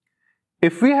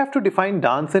If we have to define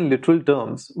dance in literal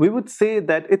terms, we would say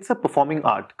that it's a performing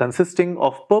art consisting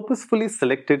of purposefully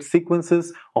selected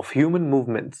sequences of human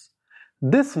movements.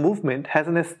 This movement has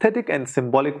an aesthetic and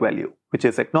symbolic value, which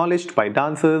is acknowledged by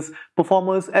dancers,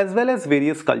 performers, as well as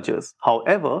various cultures.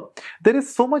 However, there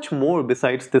is so much more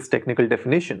besides this technical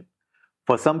definition.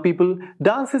 For some people,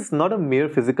 dance is not a mere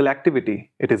physical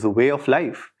activity, it is a way of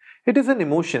life. It is an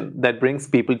emotion that brings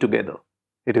people together.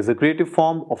 It is a creative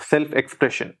form of self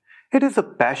expression. It is a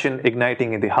passion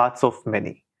igniting in the hearts of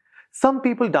many. Some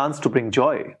people dance to bring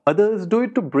joy, others do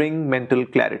it to bring mental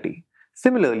clarity.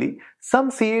 Similarly,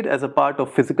 some see it as a part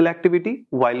of physical activity,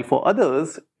 while for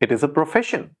others, it is a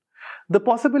profession. The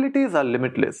possibilities are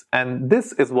limitless, and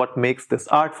this is what makes this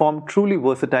art form truly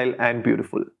versatile and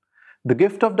beautiful. The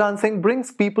gift of dancing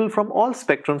brings people from all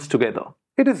spectrums together.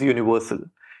 It is universal.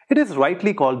 It is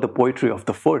rightly called the poetry of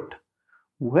the foot.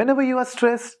 Whenever you are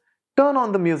stressed, turn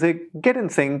on the music, get in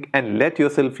sync, and let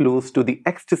yourself loose to the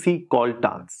ecstasy called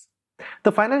dance.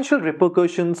 The financial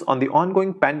repercussions on the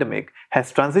ongoing pandemic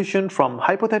has transitioned from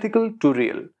hypothetical to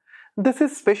real. This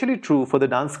is especially true for the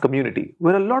dance community,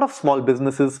 where a lot of small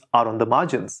businesses are on the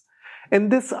margins. In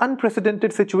this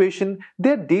unprecedented situation,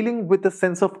 they are dealing with a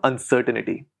sense of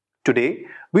uncertainty. Today,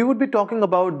 we would be talking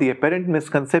about the apparent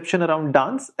misconception around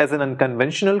dance as an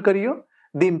unconventional career,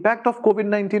 the impact of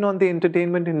COVID-19 on the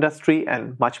entertainment industry,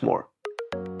 and much more.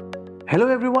 Hello,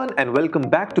 everyone, and welcome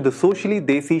back to the Socially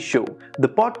Desi Show, the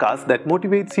podcast that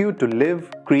motivates you to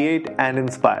live, create, and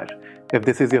inspire. If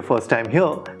this is your first time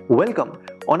here, welcome.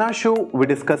 On our show, we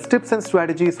discuss tips and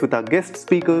strategies with our guest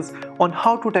speakers on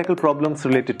how to tackle problems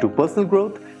related to personal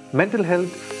growth, mental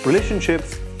health,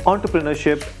 relationships,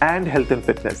 entrepreneurship, and health and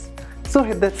fitness. So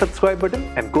hit that subscribe button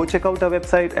and go check out our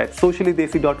website at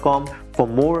sociallydesi.com for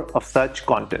more of such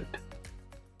content.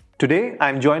 Today,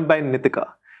 I'm joined by Nitika.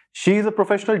 She is a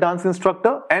professional dance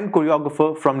instructor and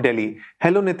choreographer from Delhi.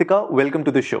 Hello, Nitika. Welcome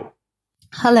to the show.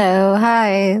 Hello,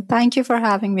 hi. Thank you for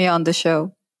having me on the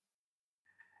show.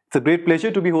 It's a great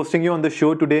pleasure to be hosting you on the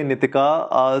show today, Nitika.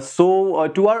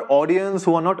 To our audience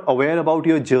who are not aware about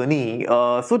your journey,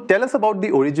 so tell us about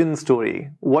the origin story.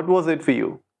 What was it for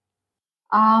you?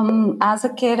 As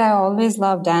a kid, I always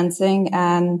loved dancing,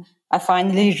 and I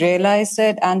finally realized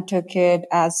it and took it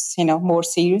as more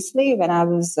seriously when I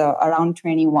was around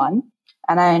 21,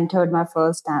 and I entered my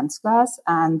first dance class,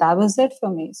 and that was it for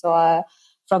me.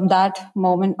 From that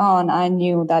moment on, I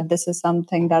knew that this is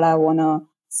something that I want to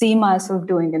see myself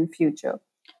doing in future.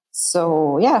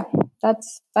 So yeah,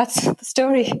 that's the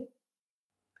story.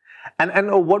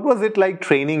 And what was it like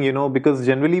training? Because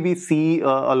generally we see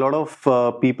a lot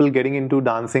of people getting into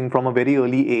dancing from a very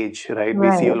early age, right? We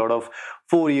see a Right, lot of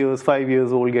 4 years, 5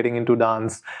 years old getting into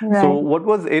dance. So right, what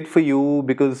was it for you?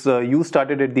 Because you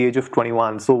started at the age of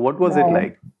 21. So what was it right.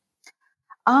 like?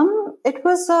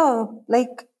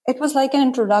 It was like an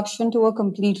introduction to a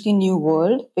completely new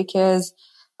world because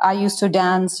I used to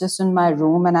dance just in my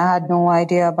room and I had no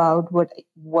idea about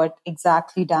what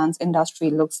exactly dance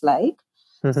industry looks like.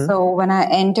 Mm-hmm. So when I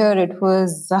entered, it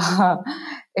was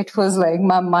like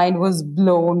my mind was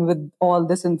blown with all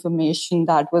this information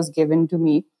that was given to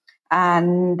me,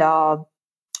 and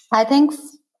I think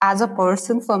as a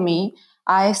person for me,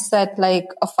 I set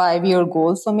like a 5 year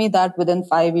goal for me that within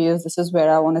 5 years, this is where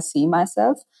I want to see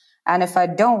myself. And if I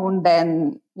don't,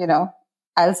 then,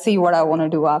 I'll see what I want to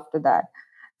do after that.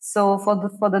 So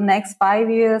for the next 5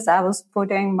 years, I was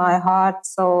putting my heart,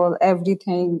 soul,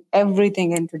 everything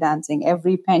into dancing.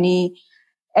 Every penny,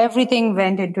 everything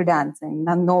went into dancing,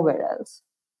 nowhere else.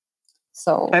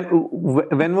 So And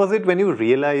when was it when you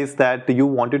realized that you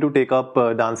wanted to take up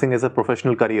dancing as a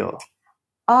professional career?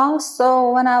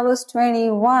 Also, when I was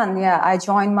 21, yeah, I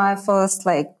joined my first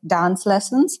like dance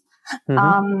lessons.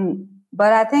 Mm-hmm.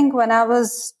 But I think when I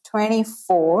was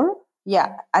 24,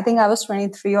 yeah, I think I was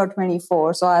 23 or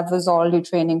 24. So I was already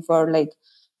training for like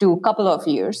two couple of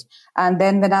years. And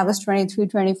then when I was 23,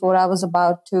 24, I was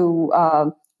about to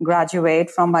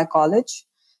graduate from my college.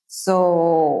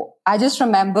 So I just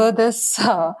remember this.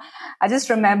 I just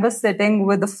remember sitting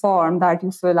with the form that you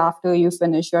fill after you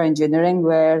finish your engineering,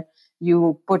 where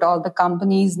you put all the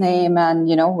company's name and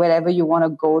wherever you want to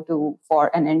go to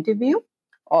for an interview,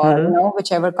 or Mm-hmm.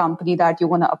 whichever company that you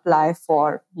want to apply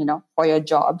for, for your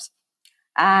jobs.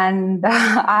 And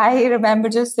I remember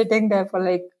just sitting there for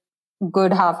like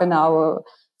good half an hour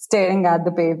staring at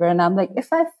the paper, and I'm like,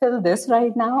 if I fill this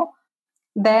right now,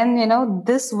 then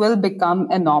this will become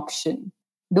an option.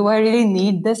 Do I really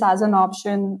need this as an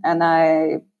option? And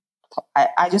I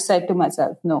just said to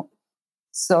myself, no.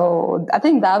 So I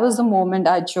think that was the moment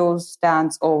I chose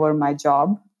dance over my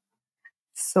job.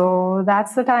 So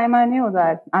that's the time I knew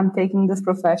that I'm taking this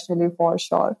professionally for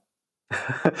sure.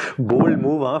 Bold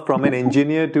move, huh? From an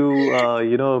engineer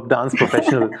to dance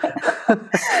professional.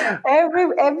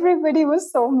 Everybody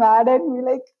was so mad at me,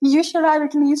 like, you should have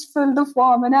at least filled the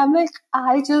form. And I'm like,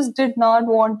 I just did not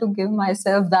want to give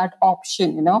myself that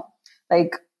option,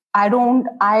 like, I don't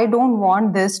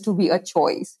want this to be a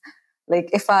choice. Like,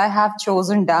 if I have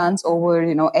chosen dance over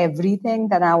everything,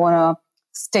 then I want to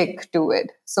stick to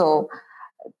it. So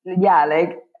yeah,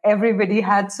 like, everybody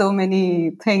had so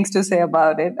many things to say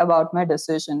about it, about my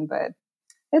decision, but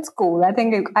it's cool. I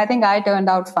think I turned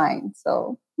out fine.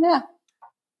 So yeah.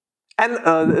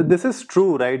 And this is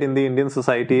true, right, in the Indian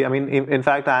society. I mean, in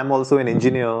fact, I'm also an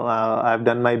engineer. I've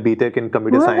done my BTech in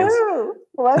computer science. Woohoo!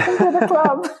 Welcome to the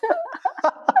club.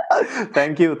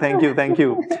 Thank you, thank you, thank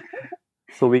you.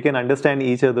 So we can understand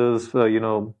each other's,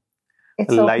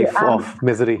 It's okay. life of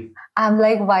misery. I'm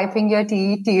like wiping your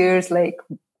tears like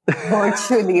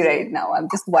virtually right now. I'm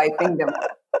just wiping them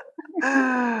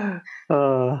off.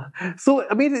 So,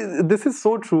 I mean, this is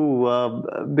so true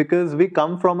because we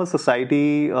come from a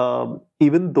society,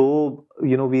 even though,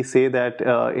 we say that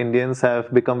Indians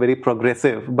have become very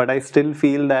progressive, but I still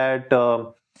feel that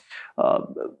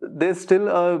there's still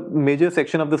a major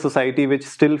section of the society which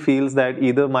still feels that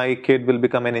either my kid will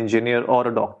become an engineer or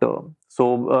a doctor.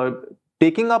 So,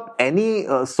 taking up any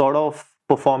sort of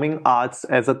performing arts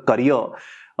as a career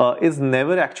is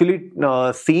never actually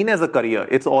seen as a career.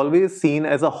 It's always seen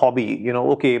as a hobby.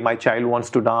 Okay, my child wants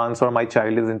to dance or my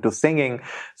child is into singing.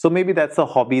 So maybe that's a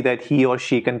hobby that he or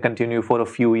she can continue for a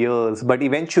few years. But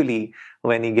eventually,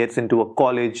 when he gets into a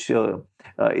college,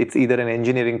 it's either an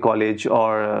engineering college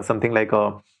or something like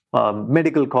a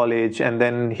medical college, and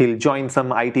then he'll join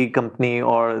some IT company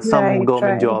or some Right,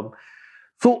 government right. job.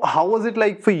 So how was it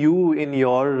like for you in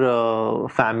your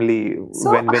family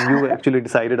So, when you actually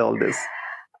decided all this?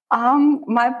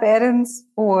 my parents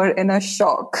were in a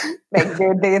shock. Like,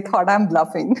 they thought I'm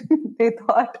bluffing. They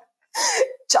thought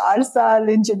 4 साल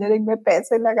engineering में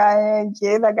पैसे लगाए हैं,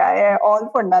 ये लगाए हैं, all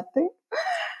for nothing.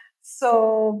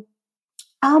 So,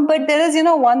 but there is,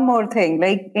 one more thing.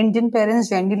 Like, Indian parents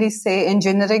generally say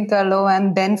engineering kar lo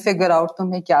and then figure out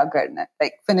tumhe kya karna hai.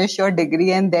 Like, finish your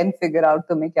degree and then figure out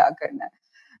tumhe kya karna hai.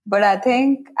 But I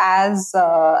think as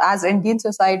Indian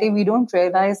society, we don't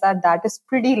realize that that is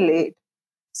pretty late.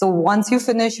 So once you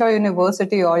finish your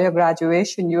university or your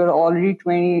graduation, you're already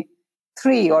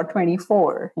 23 or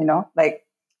 24, like,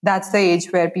 that's the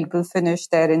age where people finish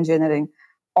their engineering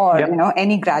or, Yep.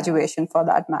 any graduation for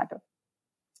that matter.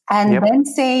 And Yep. then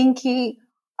saying ki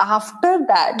after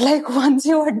that, like, once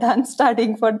you are done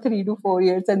studying for 3 to 4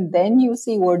 years and then you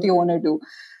see what you want to do,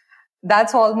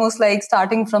 that's almost like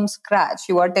starting from scratch.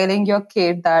 You are telling your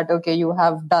kid that, okay, you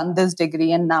have done this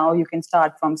degree and now you can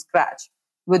start from scratch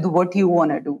with what you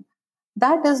want to do.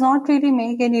 That does not really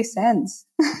make any sense.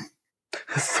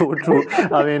 So true.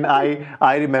 I mean,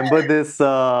 I remember this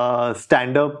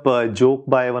stand-up joke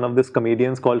by one of these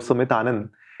comedians called Sumit Anand.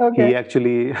 Okay. He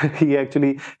actually he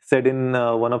actually said in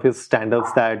one of his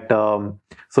stand-ups that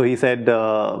so he said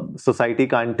society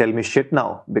can't tell me shit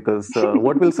now because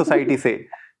what will society say?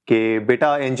 कि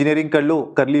बेटा engineering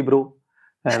कर ली bro.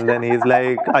 And then he's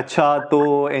like, अच्छा तो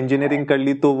engineering कर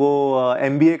ली तो वो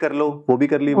MBA कर लो, वो भी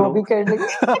कर ली वो bro. भी कर ली.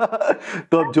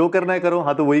 तो अब जो करना है करो,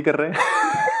 हाँ तो वही कर रहे हैं.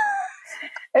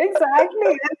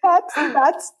 Exactly.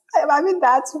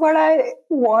 That's what I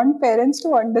want parents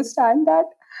to understand, that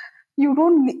you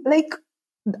don't like,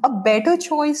 a better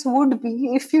choice would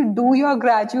be if you do your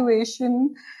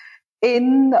graduation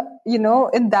in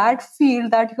in that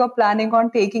field that you're planning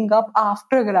on taking up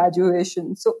after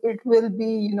graduation, so it will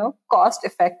be cost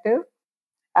effective,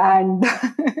 and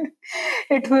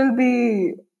it will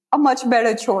be a much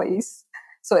better choice.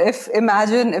 So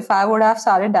imagine if I would have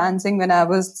started dancing when I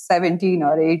was 17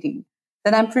 or 18,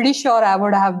 then I'm pretty sure I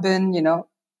would have been,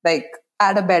 like,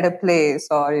 at a better place,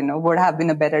 or, would have been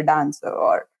a better dancer,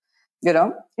 or,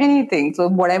 anything. So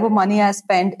whatever money I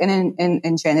spent in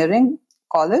engineering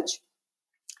college,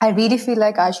 I really feel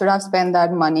like I should have spent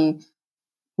that money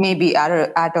maybe at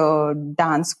a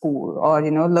dance school, or,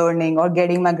 learning or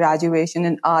getting my graduation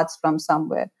in arts from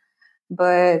somewhere.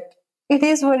 But it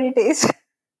is what it is.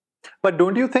 But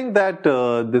don't you think that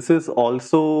this is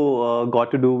also got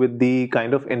to do with the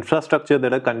kind of infrastructure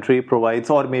that a country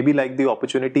provides, or maybe like the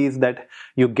opportunities that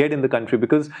you get in the country?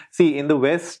 Because, see, in the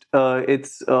West,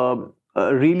 it's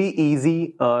really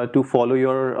easy to follow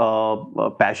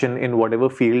your passion in whatever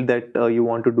field that you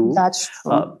want to do. That's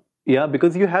true. Yeah,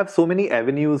 because you have so many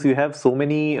avenues, you have so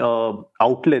many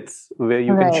outlets where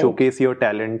you can Right. showcase your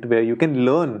talent, where you can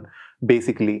learn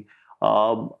basically.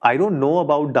 I don't know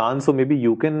about dance, so maybe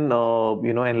you can,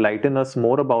 enlighten us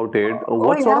more about it. Oh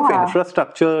What sort of yeah.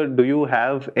 infrastructure do you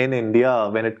have in India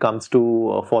when it comes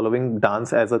to following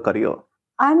dance as a career?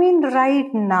 I mean,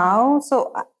 right now,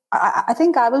 so I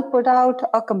think I will put out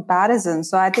a comparison.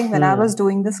 So I think when I was Hmm.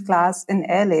 doing this class in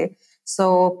LA,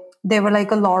 so there were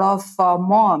like a lot of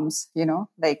moms,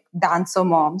 like dancer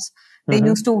moms. They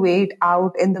used Mm-hmm. to wait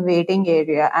out in the waiting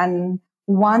area. And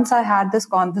once I had this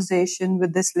conversation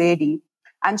with this lady,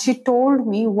 and she told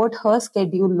me what her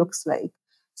schedule looks like.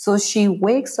 So she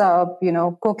wakes up,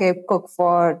 cook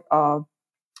for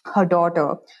her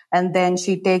daughter, and then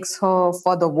she takes her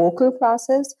for the vocal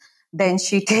classes, then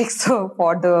she takes her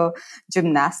for the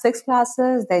gymnastics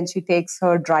classes, then she takes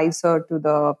her drives her to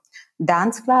the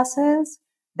dance classes,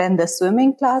 then the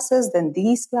swimming classes, then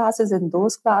these classes and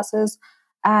those classes.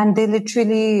 And they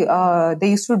literally they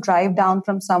used to drive down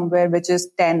from somewhere which is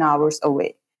 10 hours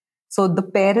away. So the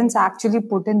parents actually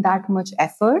put in that much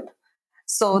effort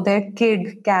so their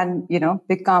kid can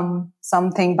become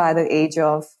something by the age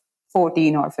of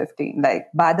 14 or 15, like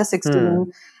by the Hmm.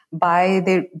 16, by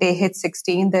they hit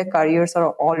 16, their careers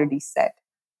are already set.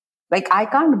 Like I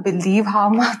can't believe how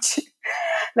much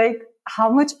like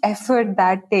how much effort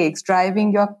that takes,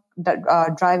 driving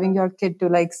your kid to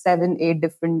like 7 8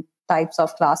 different types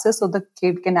of classes so the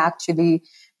kid can actually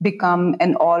become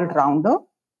an all rounder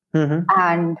Mm-hmm.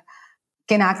 and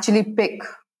can actually pick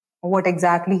what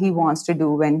exactly he wants to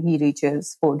do when he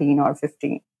reaches 14 or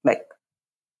 15. Like,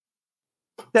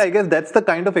 Yeah, I guess that's the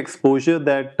kind of exposure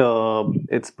that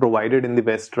it's provided in the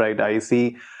West, right? I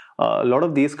see a lot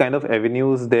of these kind of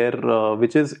avenues there,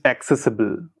 which is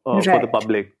accessible for the right,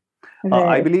 public. I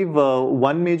right, believe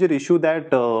one major issue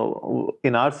that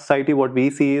in our society, what we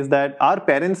see is that our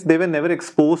parents, they were never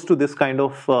exposed to this kind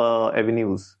of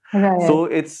avenues. right, So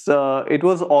it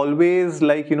was always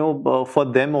like, for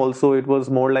them also, it was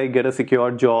more like get a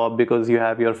secure job because you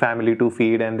have your family to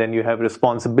feed and then you have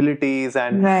responsibilities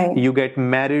and right, you get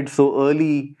married so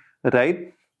early,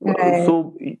 right? right,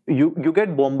 So you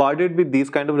get bombarded with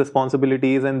these kind of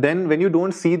responsibilities, and then when you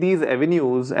don't see these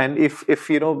avenues, and if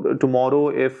tomorrow,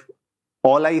 if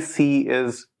all I see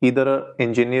is either a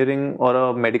engineering or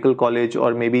a medical college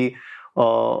or maybe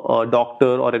a doctor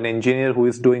or an engineer who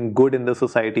is doing good in the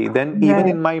society, then even right,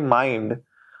 in my mind,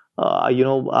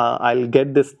 I'll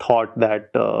get this thought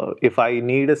that if I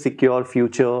need a secure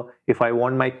future, if I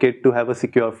want my kid to have a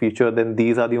secure future, then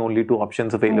these are the only two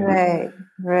options available. right,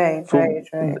 right, So right,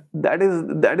 right.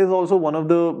 that is also one of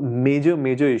the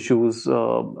major issues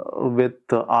with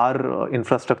our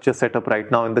infrastructure setup right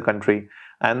now in the country,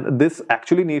 and this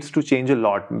actually needs to change a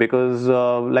lot because,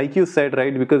 like you said,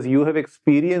 right? Because you have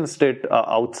experienced it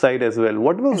outside as well.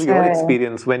 What was your Right.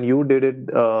 experience when you did it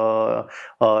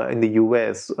in the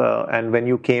US and when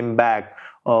you came back?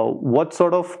 What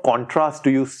sort of contrast do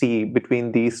you see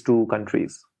between these two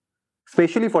countries,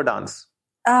 especially for dance?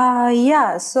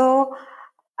 Yeah. So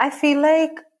I feel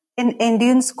like in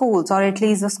Indian schools, or at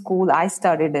least the school I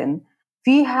studied in,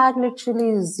 we had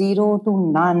literally zero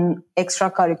to none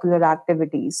extracurricular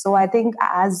activities. So I think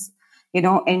as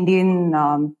Indian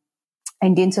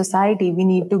society, we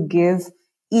need to give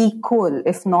equal,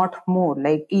 if not more,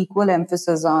 like equal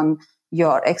emphasis on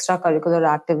your extracurricular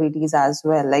activities as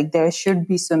well. Like there should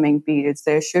be swimming periods,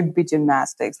 there should be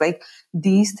gymnastics. Like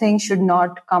these things should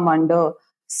not come under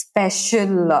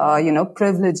special,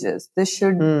 privileges.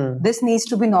 Hmm. This needs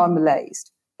to be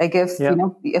normalized. Like if Yeah.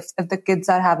 if the kids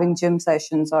are having gym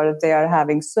sessions or if they are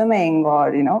having swimming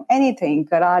or anything,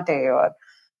 karate or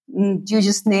you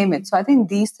just name it. So I think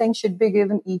these things should be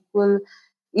given equal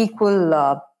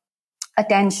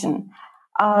attention.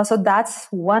 So that's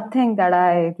one thing that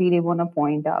I really want to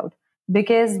point out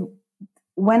because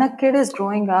when a kid is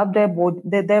growing up,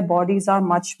 their bodies are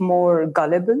much more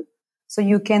gullible. So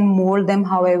you can mold them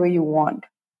however you want.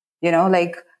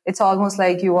 Like it's almost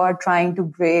like you are trying to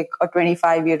break a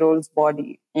 25-year-old's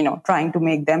body, trying to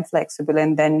make them flexible,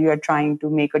 and then you are trying to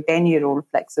make a 10-year-old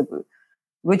flexible.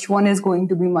 Which one is going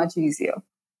to be much easier?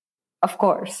 Of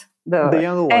course, The the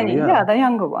younger one, 10, yeah, yeah. the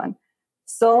younger one.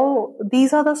 So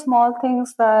these are the small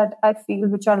things that I feel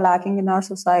which are lacking in our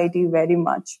society very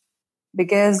much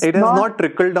because It has not not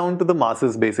trickled down to the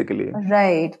masses, basically.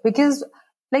 right. Because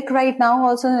like right now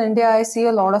also in India, I see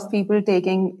a lot of people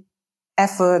taking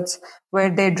efforts where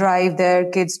they drive their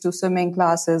kids to swimming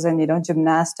classes and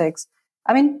gymnastics.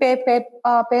 I mean,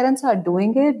 parents are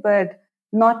doing it, but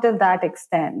not till that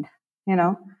extent, you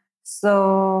know.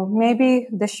 So maybe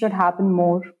this should happen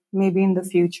more, maybe in the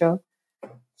future.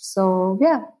 So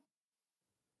yeah.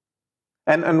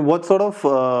 And what sort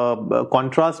of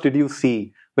contrast did you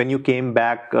see when you came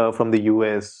back from the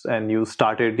US and you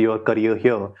started your career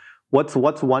here, what's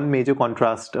one major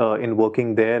contrast in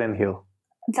working there and here?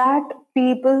 That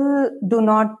people do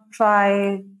not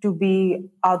try to be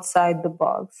outside the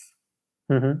box,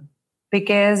 Mm-hmm.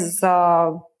 because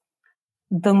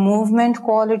the movement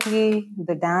quality,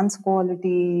 the dance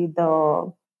quality,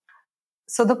 the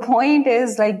point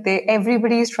is like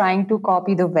everybody is trying to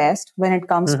copy the West when it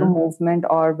comes to Mm-hmm. movement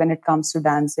or when it comes to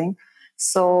dancing.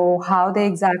 So how they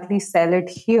exactly sell it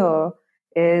here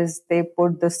is they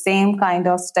put the same kind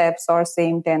of steps or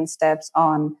same 10 steps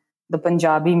on the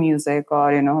Punjabi music, or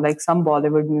like some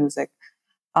Bollywood music.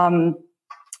 Um,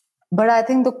 but I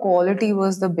think the quality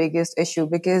was the biggest issue,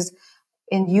 because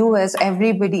in US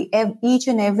each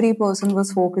and every person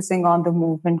was focusing on the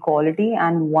movement quality,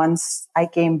 and once I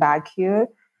came back here,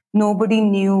 nobody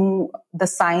knew the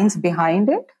science behind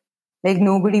it. Like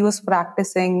nobody was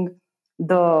practicing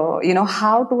the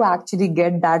how to actually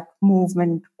get that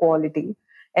movement quality.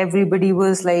 Everybody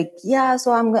was like, yeah,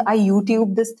 so I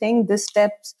YouTube this thing,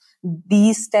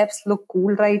 these steps look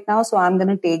cool right now, so I'm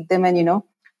going to take them and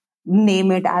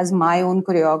name it as my own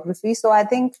choreography. So I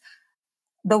think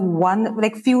the one,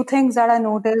 like, few things that I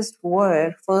noticed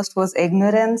were: first was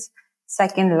ignorance,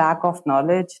 second lack of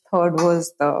knowledge, third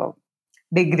was the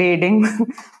degrading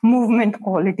movement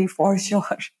quality for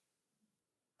sure.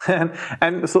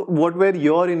 And so, what were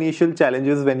your initial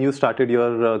challenges when you started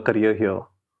your career here?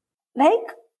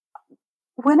 Like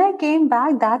when I came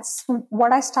back, that's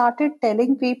what I started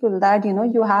telling people, that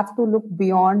you have to look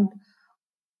beyond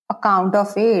a count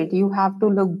of eight. You have to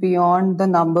look beyond the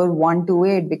number 1 to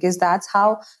 8, because that's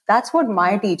what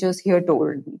my teachers here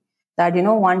told me, that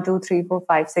 1 2 3 4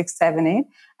 5 6 7 8.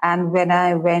 And when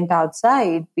I went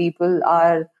outside, people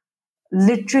are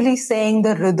literally saying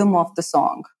the rhythm of the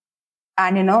song.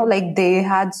 And like they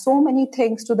had so many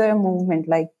things to their movement,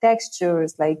 like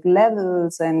textures, like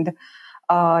levels, and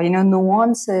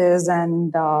nuances,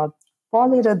 and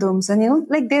polyrhythms, and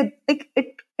like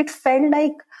it felt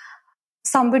like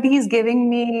somebody is giving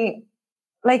me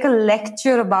like a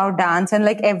lecture about dance, and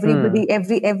like Hmm.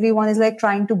 everyone is like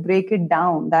trying to break it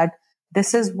down, that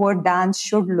this is what dance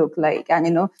should look like,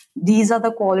 and these are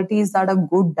the qualities that a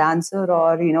good dancer,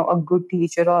 or a good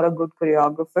teacher or a good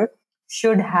choreographer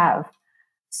should have.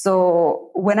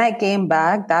 So when I came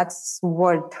back, that's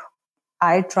what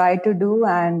I try to do,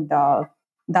 and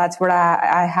that's what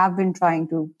I have been trying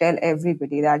to tell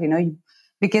everybody, that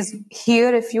because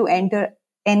here, if you enter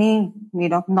any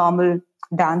normal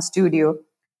dance studio,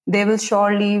 they will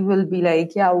surely will be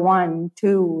like, yeah, 1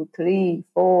 2 3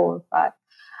 4 5.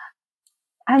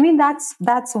 I mean,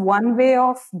 that's one way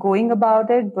of going about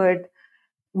it, but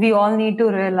we all need to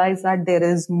realize that there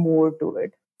is more to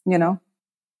it, you know.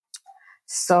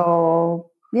 So,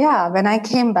 yeah, when I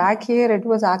came back here, it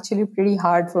was actually pretty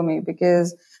hard for me,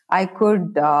 because I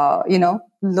could,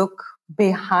 look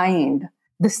behind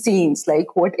the scenes,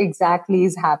 like what exactly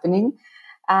is happening.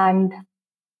 And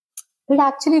it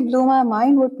actually blew my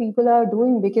mind what people are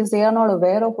doing, because they are not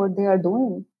aware of what they are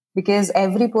doing. Because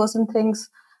every person thinks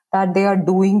that they are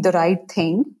doing the right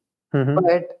thing, Mm-hmm.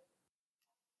 but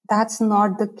that's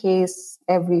not the case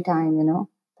every time.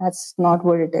 That's not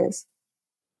what it is.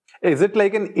 Is it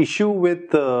like an issue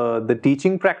with the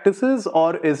teaching practices,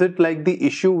 or is it like the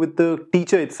issue with the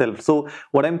teacher itself? So,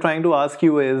 what I'm trying to ask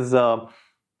you is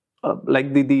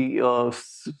like the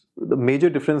major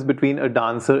difference between a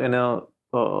dancer and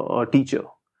a teacher,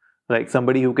 like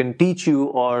somebody who can teach you,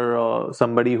 or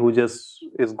somebody who just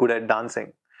is good at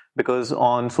dancing. Because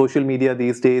on social media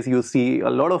these days you see a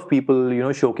lot of people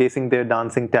showcasing their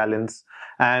dancing talents,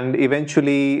 and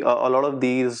eventually a lot of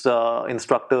these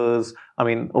instructors, I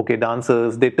mean, okay,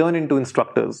 dancers, they turn into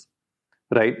instructors,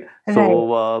 right? Right.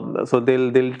 So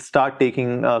they'll start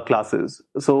taking classes.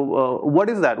 So what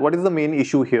is the main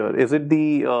issue here? Is it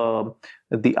the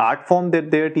art form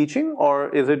that they're teaching, or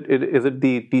is it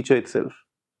the teacher itself?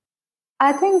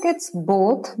 I think it's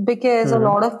both, because a Mm-hmm.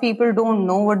 lot of people don't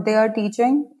know what they are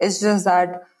teaching. It's just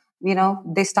that,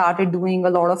 they started doing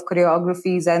a lot of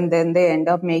choreographies, and then they end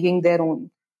up making their own.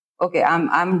 Okay,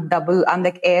 I'm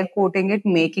like air quoting it,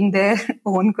 making their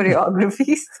own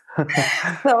choreographies.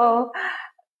 So,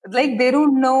 like, they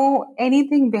don't know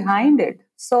anything behind it.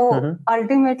 So Mm-hmm.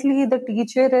 ultimately, the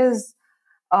teacher is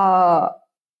uh,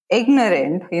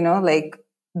 ignorant, like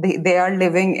they are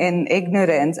living in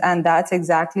ignorance, and that's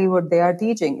exactly what they are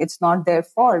teaching. It's not their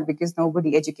fault, because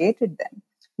nobody educated them.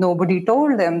 Nobody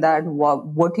told them that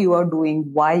what you are doing,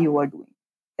 why you are doing,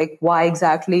 like why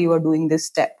exactly you are doing this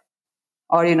step,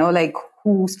 or like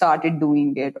who started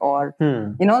doing it, or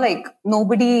Hmm. like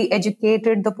nobody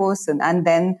educated the person, and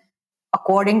then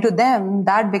according to them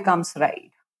that becomes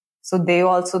right. So they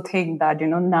also think that,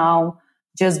 now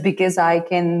just because I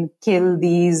can kill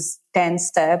these 10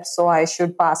 steps, so I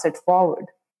should pass it forward.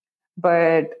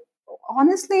 But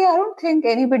honestly, I don't think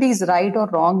anybody's right or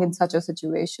wrong in such a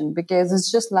situation, because it's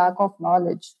just lack of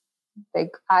knowledge.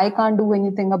 Like, I can't do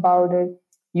anything about it.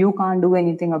 You can't do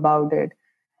anything about it.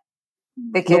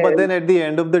 No, but Because, then at the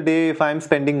end of the day, if I'm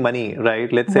spending money,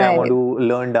 right? Let's say I want right, to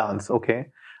learn dance, okay?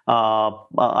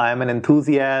 I am an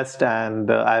enthusiast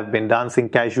and I've been dancing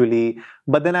casually,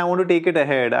 but then I want to take it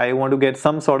ahead. I want to get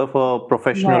some sort of a right,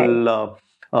 professional,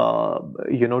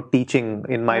 teaching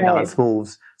in my right, dance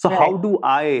moves. So right. how do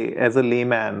I, as a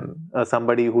layman,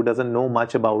 somebody who doesn't know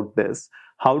much about this,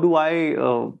 how do I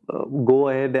go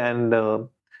ahead and,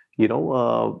 you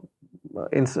know,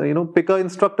 pick an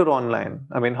instructor online?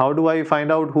 I mean, how do I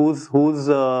find out who's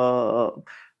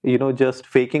just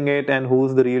faking it and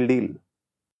who's the real deal?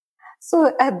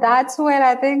 So that's where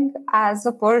I think, as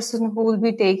a person who will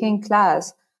be taking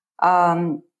class,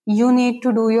 you need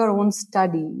to do your own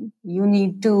study. You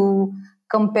need to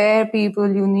compare people.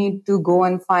 You need to go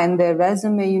and find their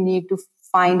resume. You need to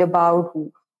find about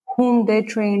whom they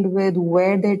trained with,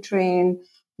 where they trained,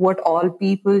 what all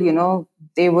people,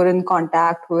 they were in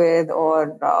contact with,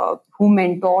 or who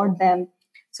mentored them.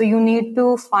 So you need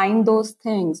to find those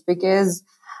things, because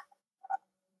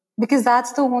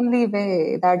that's the only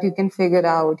way that you can figure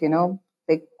out,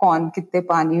 like kaun kitne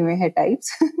pani mein hai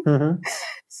types. Mm-hmm.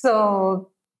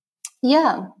 So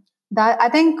yeah, that I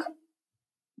think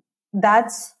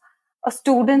that's a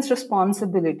student's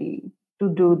responsibility to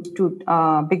do, to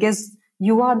because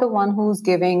you are the one who's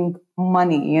giving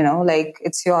money, like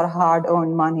it's your hard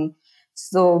earned money.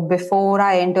 So before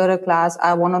I enter a class,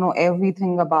 I want to know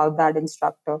everything about that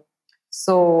instructor.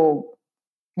 So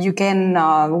you can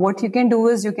what you can do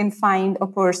is you can find a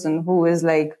person who is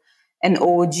like an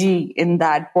OG in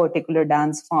that particular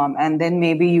dance form, and then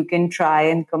maybe you can try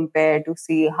and compare to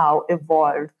see how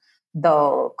evolved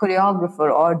the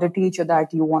choreographer or the teacher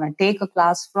that you want to take a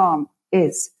class from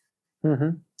is.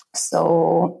 Mm-hmm.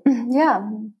 So yeah,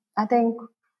 I think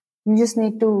you just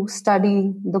need to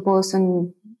study the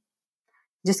person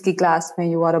jiski class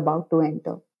mein you are about to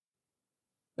enter.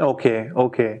 Okay,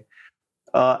 okay.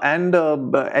 And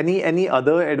any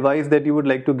other advice that you would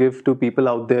like to give to people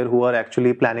out there who are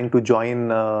actually planning to join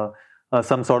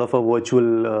some sort of a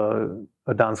virtual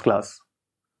dance class?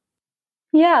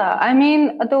 Yeah, I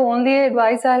mean, the only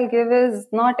advice I'll give is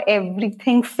not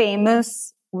everything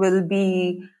famous will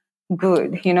be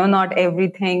good. Not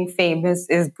everything famous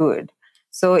is good.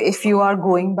 So if you are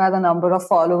going by the number of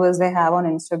followers they have on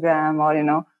Instagram,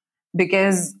 or,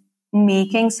 because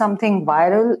making something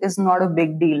viral is not a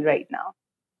big deal right now,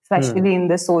 Hmm. especially in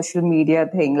the social media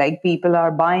thing. Like, people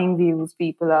are buying views,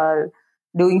 people are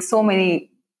doing so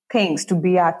many things to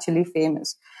be actually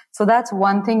famous. So that's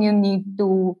one thing you need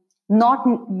to not,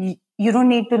 you don't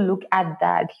need to look at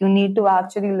that. You need to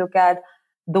actually look at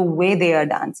the way they are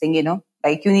dancing,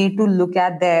 like you need to look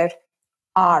at their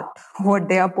art, what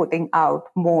they are putting out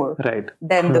more Right.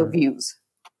 than the Hmm. views.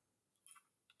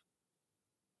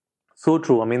 So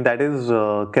true. I mean, that is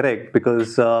correct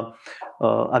because,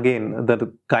 again,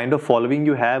 the kind of following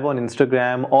you have on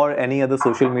Instagram or any other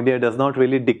social media does not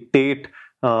really dictate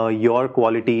your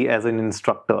quality as an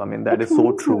instructor. I mean, that It is so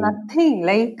means true. nothing.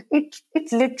 Like,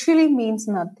 it literally means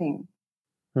nothing.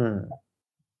 Hmm.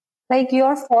 Like,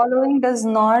 your following does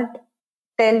not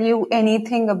tell you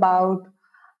anything about,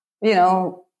 you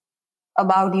know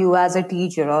about you as a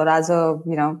teacher, or as a,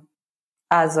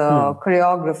 as a Hmm.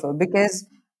 choreographer. Because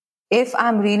if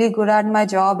I'm really good at my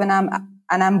job, and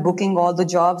I'm booking all the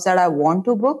jobs that I want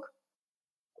to book,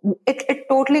 it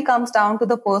totally comes down to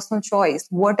the personal choice.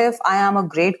 What if I am a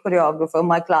great choreographer,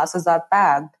 my classes are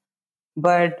packed,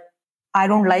 but I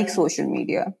don't like social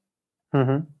media?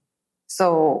 Mm-hmm.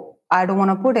 So I don't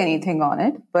want to put anything on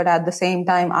it, but at the same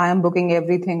time, I am booking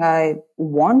everything I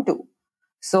want to.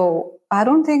 So I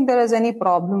don't think there is any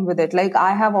problem with it. Like,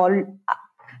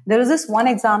 there is this one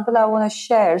example I want to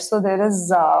share. So there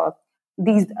are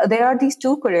these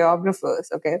two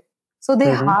choreographers. Okay. So they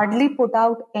Mm-hmm. hardly put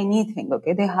out anything.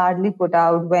 Okay. They hardly put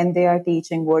out when they are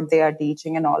teaching, what they are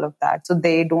teaching, and all of that. So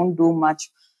they don't do much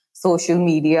social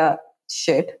media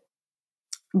shit.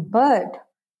 But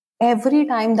every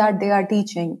time that they are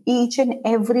teaching, each and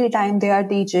every time they are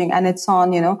teaching, and it's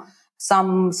on,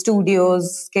 some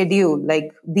studios schedule,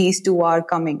 like these two are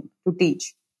coming to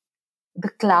teach, the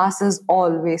class is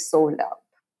always sold out.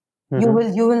 you Mm-hmm.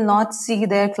 will you will not see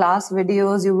their class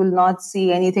videos, you will not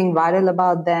see anything viral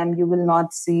about them, you will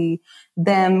not see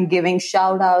them giving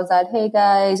shout outs that, hey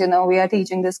guys, we are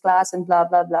teaching this class and blah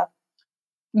blah blah.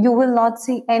 You will not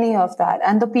see any of that.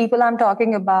 And the people I'm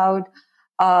talking about,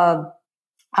 uh,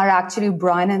 are actually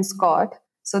Brian and Scott.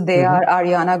 So they are Mm-hmm.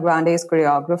 Ariana Grande's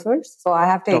choreographers. So I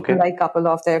have taken Okay. like a couple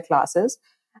of their classes.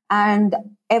 And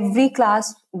every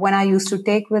class when I used to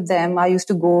take with them, I used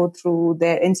to go through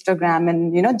their Instagram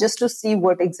and, just to see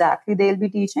what exactly they'll be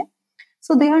teaching.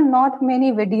 So there are not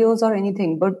many videos or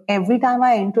anything, but every time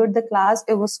I entered the class,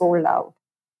 it was sold out.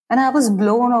 And I was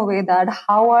blown away that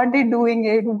how are they doing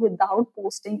it without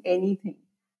posting anything?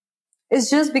 It's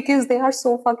just because they are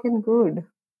so fucking good,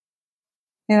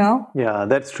 you know? Yeah,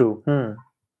 that's true.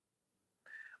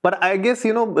 But I guess,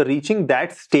 reaching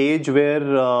that stage where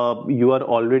you are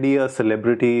already a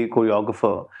celebrity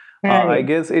choreographer, I Right.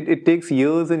 guess it takes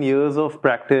years and years of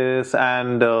practice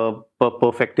and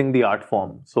perfecting the art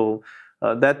form. So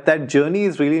that journey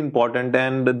is really important.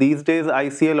 And these days, I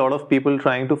see a lot of people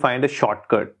trying to find a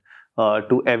shortcut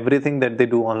to everything that they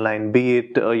do online, be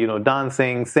it,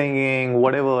 dancing, singing,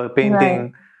 whatever, Right.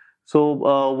 painting. So,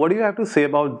 what do you have to say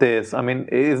about this? I mean,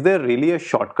 is there really a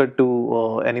shortcut to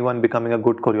anyone becoming a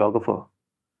good choreographer?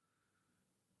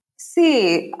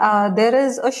 See, there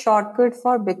is a shortcut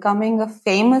for becoming a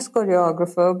famous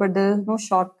choreographer, but there is no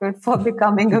shortcut for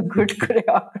becoming a good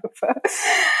choreographer.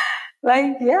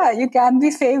 Like, yeah, you can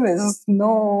be famous.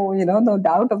 No, no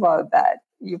doubt about that.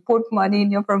 You put money in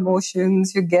your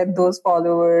promotions, you get those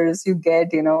followers, you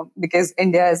get, because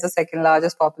India is the second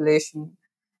largest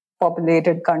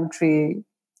populated country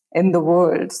in the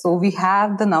world. So we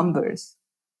have the numbers.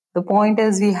 The point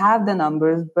is, we have the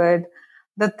numbers, but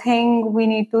the thing we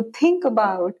need to think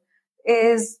about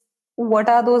is what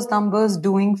are those numbers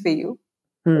doing for you?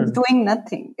 It's Hmm. doing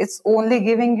nothing. It's only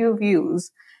giving you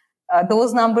views.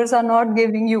 Those numbers are not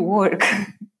giving you work.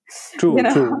 you True,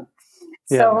 know. true.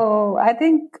 Yeah. So I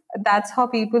think that's how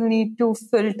people need to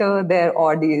filter their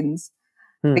audience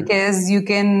Hmm. because you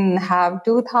can have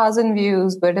 2,000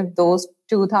 views, but if those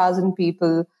 2,000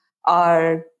 people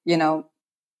are,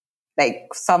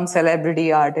 like some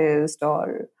celebrity artist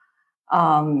or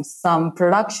some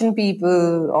production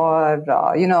people or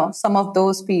some of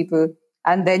those people,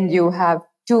 and then you have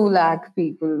 2 lakh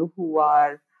people who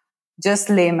are just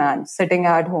layman sitting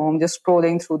at home just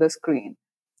scrolling through the screen.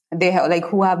 They have like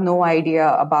who have no idea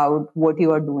about what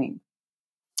you are doing.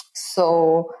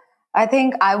 So I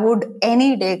think I would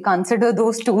any day consider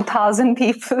those 2,000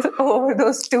 people over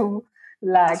those 2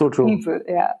 lakh So true. people.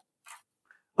 Yeah.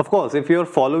 Of course, if your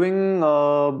following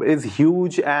is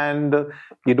huge and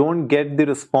you don't get the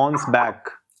response back,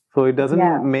 so it doesn't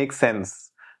Yeah. make sense.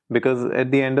 Because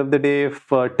at the end of the day, if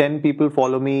 10 people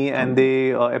follow me and they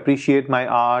appreciate my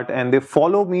art and they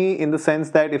follow me in the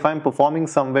sense that if I'm performing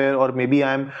somewhere or maybe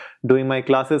I'm doing my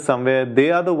classes somewhere, they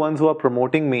are the ones who are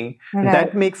promoting me. Right.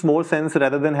 That makes more sense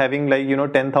rather than having like,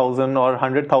 10,000 or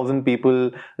 100,000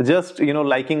 people just,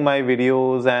 liking my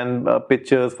videos and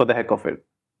pictures for the heck of it.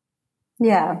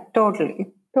 Yeah,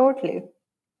 totally. Totally.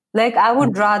 Like, I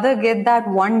would rather get that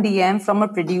one DM from a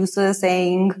producer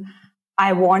saying,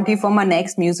 I want you for my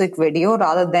next music video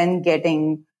rather than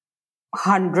getting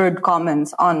 100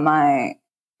 comments on my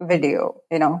video,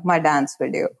 my dance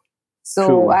video. So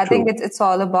True, I think true. it's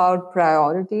all about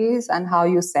priorities and how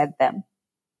you set them.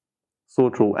 So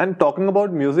true. And talking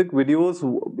about music videos,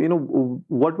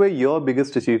 what were your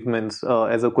biggest achievements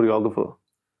as a choreographer?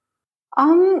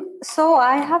 So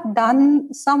I have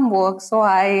done some work. So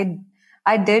I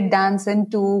did dance in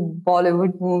 2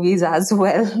 Bollywood movies as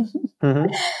well.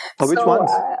 Which So, ones?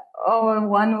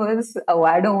 one was,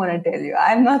 I don't want to tell you.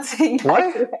 I'm not saying that.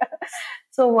 Why?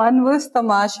 So, one was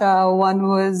Tamasha, one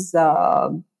was,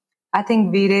 I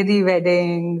think, Veere the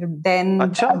Wedding. Then,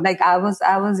 Acha? like,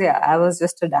 yeah, I was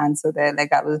just a dancer there.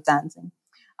 Like, I was dancing.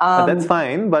 That's Um,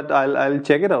 fine, but I'll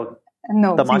check it out.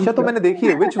 no, Tamasha please to don't. मैंने देखी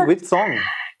है. Which song?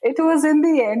 It was in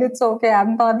the end, it's okay.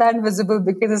 I'm not that visible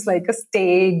because it's like a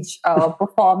stage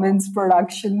performance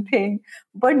production thing.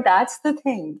 But that's the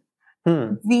thing.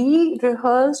 Hmm. We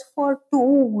rehearsed for 2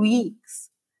 weeks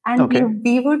and we, Okay.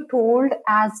 we were told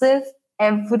as if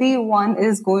everyone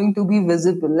is going to be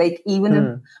visible. Like even if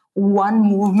Hmm. one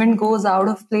movement goes out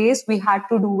of place, we had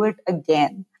to do it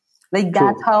again. Like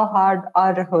that's True. how hard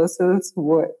our rehearsals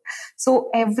were. So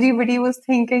everybody was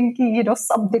thinking ki,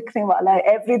 sab dikhne wala hai,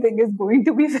 everything is going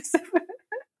to be visible.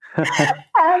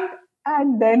 and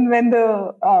and then when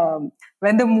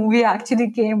the movie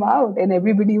actually came out and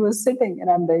everybody was sitting and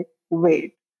I'm like,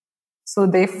 wait. So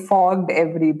they fogged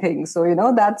everything. So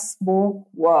that smoke,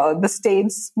 the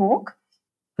stage smoke.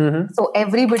 Hmm. So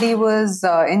everybody was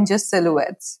in just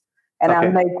silhouettes. And I'm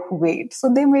Okay. like, wait.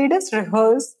 So they made us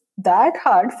rehearse that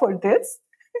hard for this.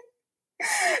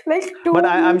 Like But two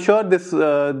I'm weeks. sure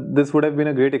this would have been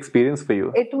a great experience for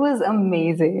you. It was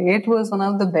amazing. It was one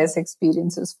of the best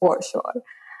experiences for sure.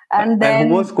 And And who then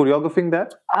was choreographing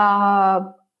that? uh,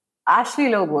 Ashley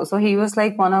Lobo. So he was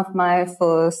like one of my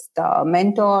first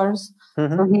mentors. So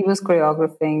Mm-hmm. he was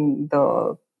choreographing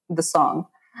the song.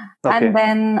 And Okay.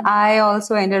 then I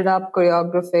also ended up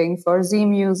choreographing for Z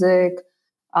Music.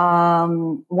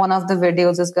 One of the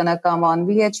videos is gonna come on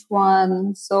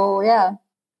VH1. So yeah,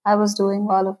 I was doing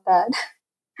all of that.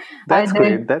 I That's did,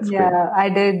 great. That's great. yeah, I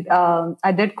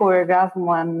did choreograph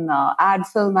one ad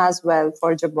film as well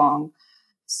for Jabong.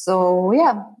 So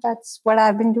yeah, that's what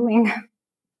I've been doing.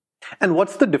 And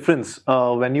what's the difference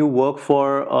when you work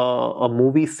for a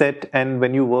movie set and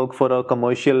when you work for a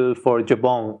commercial for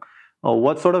Jabong?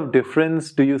 What sort of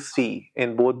difference do you see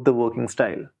in both the working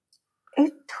style?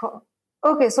 It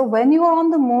okay. So when you are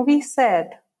on the movie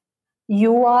set,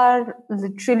 you are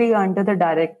literally under the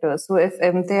director. So if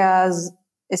Imtiaz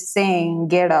is saying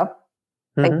get up,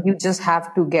 like Mm-hmm. you just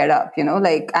have to get up,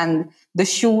 like, and the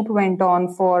shoot went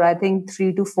on for I think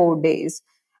 3 to 4 days.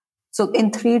 So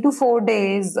in 3 to 4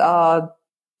 days,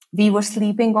 we were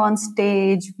sleeping on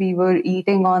stage, we were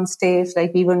eating on stage,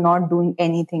 like we were not doing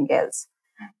anything else.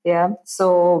 Yeah.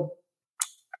 So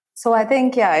I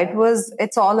think, yeah,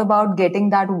 it's all about getting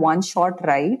that one shot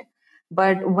right.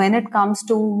 But when it comes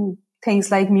to things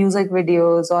like music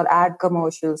videos or ad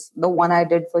commercials, the one I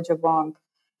did for Jabong,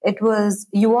 it was,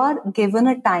 you are given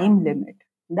a time limit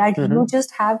that you Mm-hmm.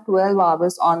 just have 12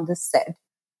 hours on the set.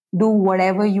 Do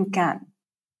whatever you can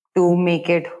to make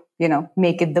it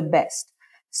the best.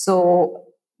 So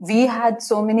we had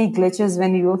so many glitches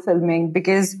when we were filming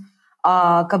because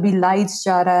kabhi lights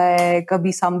ja raha hai,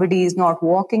 kabhi somebody is not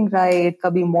walking right,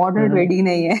 kabhi model Mm-hmm. ready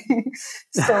nahi hai.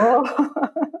 So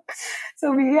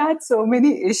so we had so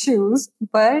many issues,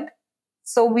 but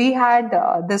so we had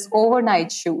this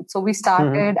overnight shoot. So we Mm-hmm.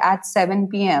 started at 7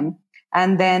 p.m.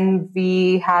 and then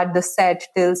we had the set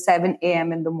till 7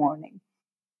 a.m. in the morning.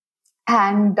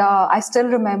 And I still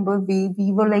remember we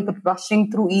were like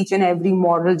rushing through each and every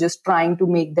model, just trying to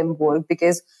make them work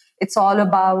because it's all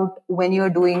about when you're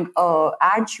doing a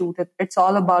ad shoot, it's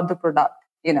all about the product.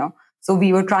 So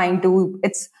we were trying to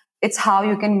it's how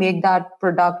you can make that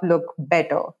product look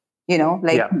better,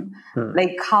 like Yeah.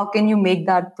 Mm. how can you make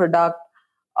that product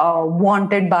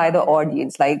wanted by the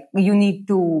audience, like you need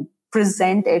to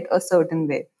present it a certain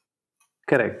way.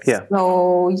 Correct. Yeah.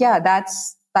 So yeah,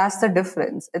 that's the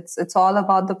difference. It's all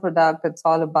about the product. It's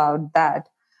all about that,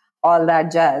 all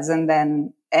that jazz. And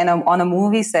then on a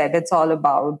movie set, it's all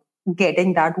about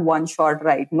getting that one shot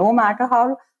right. No matter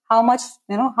how much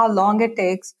how long it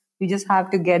takes, you just have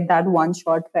to get that one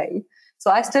shot right. So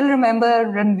I still remember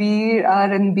Ranbir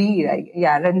and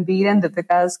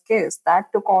Deepika's kiss. That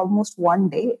took almost one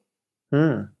day.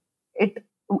 Mm. It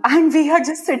and we are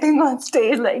just sitting on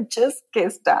stage like just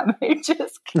kiss, damn it,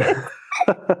 just kiss.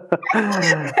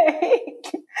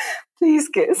 Like, please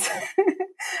kiss.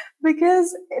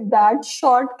 Because that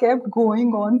shot kept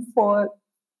going on for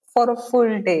a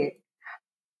full day.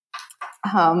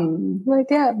 But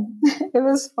yeah, it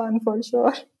was fun for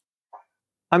sure.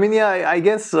 I mean, yeah, I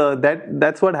guess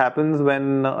that's what happens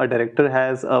when a director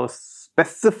has a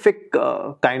specific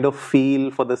kind of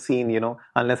feel for the scene,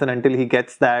 unless and until he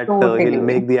gets that, he'll Totally.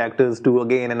 make the actors do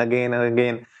again and again and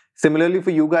again. Similarly, for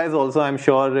you guys, also, I'm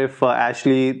sure if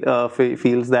Ashley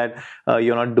feels that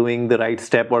you're not doing the right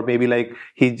step, or maybe like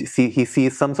he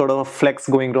sees some sort of a flex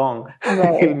going wrong, he'll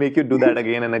Right. make you do that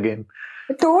again and again.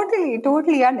 Totally,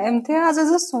 totally. And Imtiaz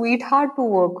is a sweetheart to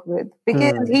work with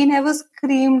because Hmm. he never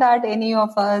screamed at any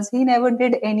of us. He never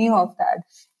did any of that.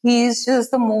 He's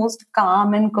just the most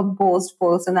calm and composed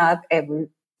person I've ever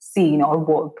seen or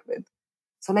worked with.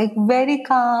 So, like, very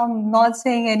calm, not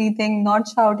saying anything, not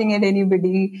shouting at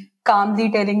anybody, calmly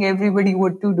telling everybody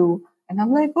what to do. And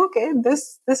I'm like, okay,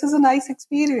 this is a nice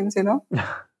experience. No,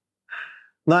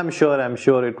 I'm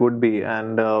sure it would be.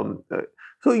 And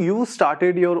so you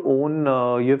started your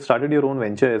own, you've started your own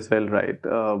venture as well, right?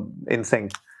 In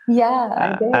Sync. Yeah,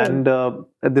 I did.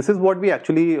 And this is what we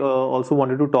actually also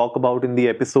wanted to talk about in the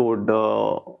episode,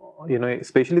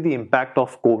 especially the impact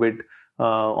of COVID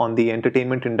on the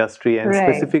entertainment industry and Right.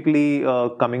 specifically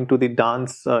coming to the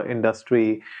dance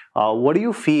industry. What do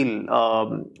you feel?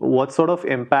 What sort of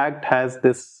impact has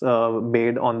this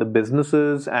made on the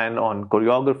businesses and on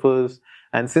choreographers?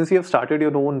 And since you have started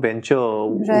your own venture,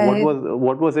 Right.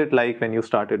 what was it like when you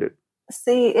started it?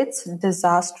 See, it's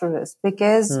disastrous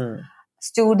because Hmm.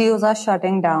 studios are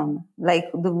shutting down. Like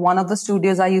the one of the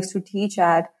studios I used to teach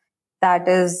at, that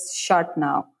is shut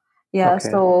now. Yeah, Okay.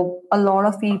 so a lot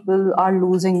of people are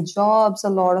losing jobs. A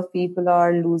lot of people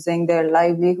are losing their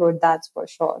livelihood. That's for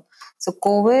sure. So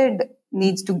COVID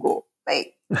needs to go.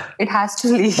 Like it has to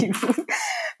leave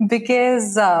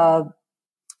because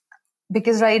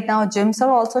because right now gyms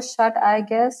are also shut, I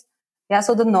guess. Yeah,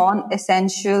 so the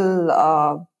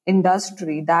non-essential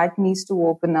industry that needs to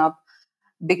open up,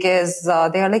 because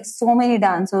there are like so many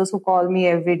dancers who call me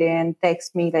every day and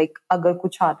text me like, "Agar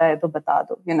kuch aata hai to bata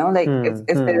do," like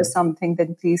if there is something,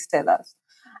 then please tell us.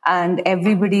 And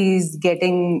everybody is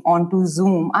getting onto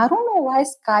Zoom. I don't know why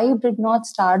Skype did not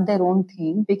start their own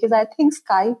thing, because I think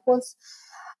Skype was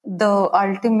the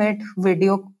ultimate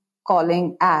video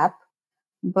calling app,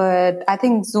 but I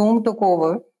think Zoom took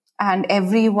over, and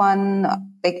everyone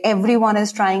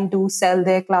is trying to sell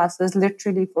their classes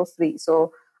literally for free.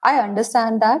 So I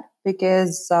understand that,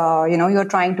 because you're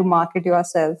trying to market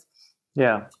yourself.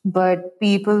 Yeah. But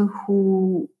people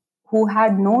who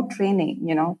had no training,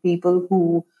 people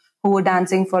who were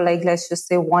dancing for, like, let's just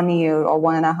say 1 year or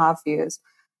 1.5 years.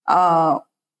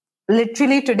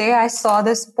 Literally today I saw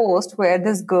this post where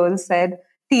this girl said,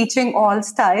 "Teaching all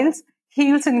styles,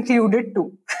 heels included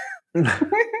too."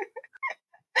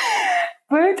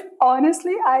 But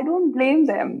honestly, I don't blame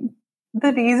them.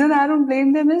 The reason I don't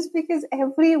blame them is because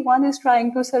everyone is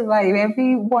trying to survive.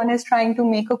 Everyone is trying to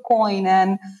make a coin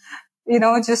and,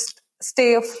 just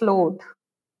stay afloat.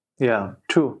 Yeah,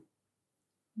 true.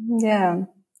 Yeah.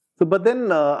 So, but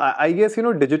then I guess,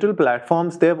 digital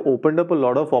platforms, they have opened up a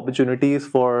lot of opportunities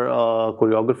for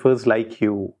choreographers like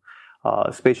you,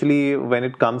 especially when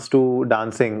it comes to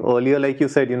dancing. Earlier, like you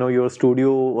said, your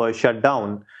studio shut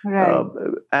down. Right. Uh,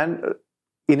 and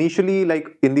initially,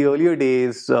 like in the earlier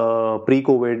days,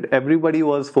 pre-COVID, everybody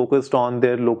was focused on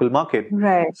their local market.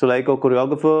 Right. So, like a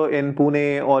choreographer in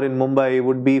Pune or in Mumbai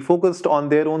would be focused on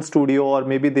their own studio, or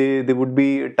maybe they would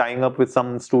be tying up with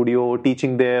some studio,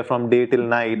 teaching there from day till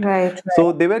night. Right.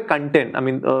 So they were content. I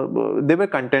mean, they were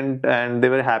content and they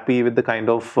were happy with the kind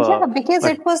of. Yeah, because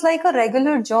it was like a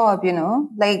regular job,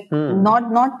 like Hmm.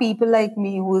 not people like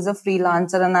me who is a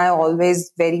freelancer and I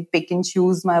always very pick and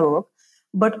choose my work.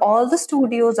 But all the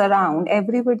studios around,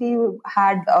 everybody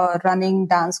had running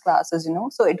dance classes,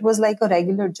 so it was like a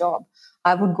regular job.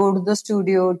 I would go to the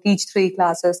studio, teach 3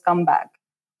 classes, come back.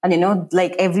 And,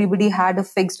 like everybody had a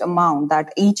fixed amount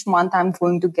that each month I'm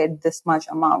going to get this much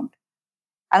amount.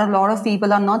 And a lot of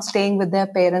people are not staying with their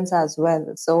parents as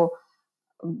well. So,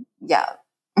 yeah,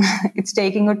 it's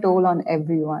taking a toll on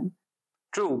everyone.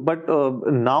 True, but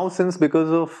now since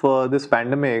because of this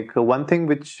pandemic, one thing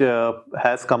which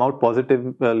has come out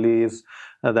positively is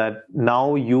that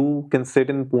now you can sit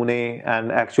in Pune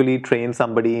and actually train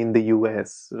somebody in the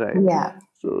US, right? Yeah.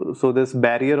 So this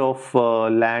barrier of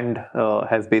land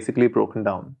has basically broken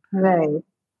down. Right.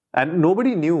 And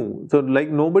nobody knew. So, like,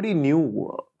 nobody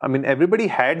knew. I mean, everybody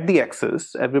had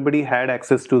access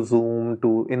to Zoom,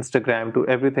 to Instagram, to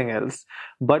everything else,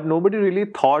 but nobody really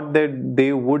thought that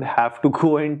they would have to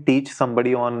go and teach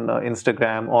somebody on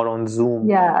Instagram or on Zoom,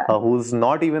 Yeah, who's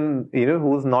not even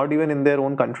in their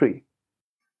own country.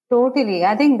 totally.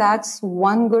 I think that's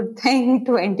one good thing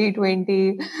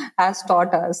 2020 has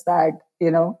taught us, that,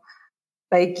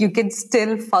 like you can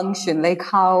still function, like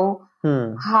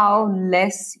Hmm. how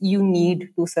less you need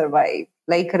to survive.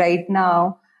 Like right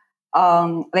now,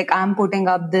 like I'm putting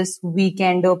up this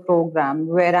weekender program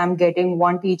where I'm getting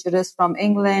one teacher is from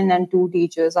England and 2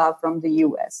 teachers are from the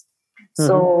US. Mm-hmm.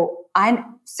 So I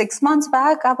 6 months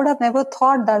back, I would have never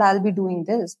thought that I'll be doing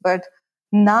this. But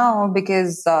now,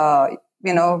 because,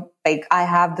 like I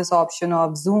have this option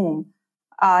of Zoom,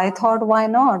 I thought, why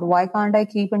not? Why can't I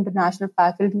keep international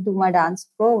faculty to my dance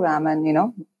program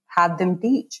and, have them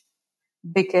teach?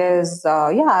 Because,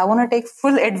 yeah, I want to take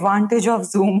full advantage of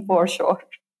Zoom for sure.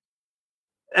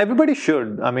 Everybody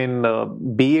should. I mean,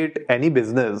 be it any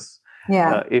business.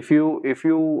 Yeah. If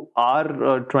you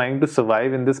are trying to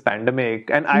survive in this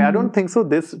pandemic, and I Mhm. don't think so,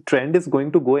 this trend is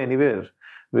going to go anywhere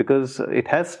because it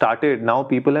has started. Now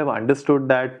people have understood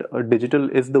that digital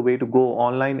is the way to go,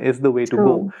 online is the way to go.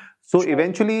 True. So True.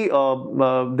 eventually,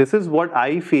 this is what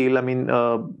I feel. I mean,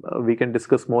 we can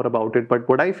discuss more about it, but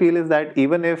what I feel is that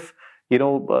even if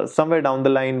somewhere down the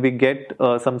line we get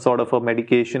some sort of a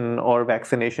medication or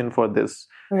vaccination for this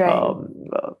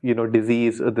Right.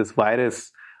 disease, this virus,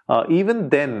 even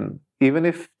then, even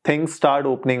if things start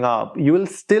opening up, you will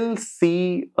still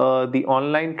see the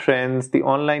online trends, the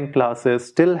online classes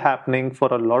still happening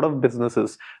for a lot of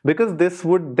businesses because this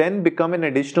would then become an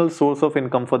additional source of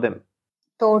income for them.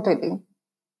 Totally.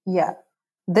 Yeah.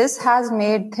 This has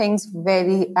made things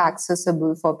very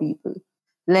accessible for people.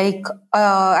 Like,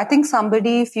 I think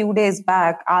somebody a few days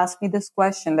back asked me this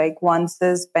question, like, once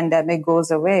this pandemic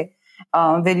goes away,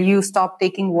 will you stop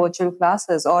taking virtual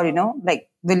classes, or, like,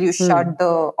 will you Hmm. shut the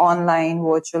online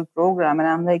virtual program? And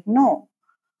I'm like, no,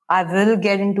 I will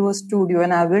get into a studio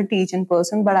and I will teach in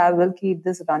person, but I will keep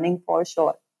this running for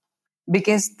sure.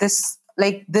 because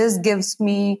this gives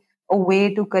me a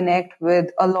way to connect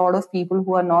with a lot of people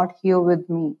who are not here with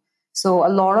me. So a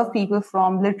lot of people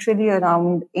from literally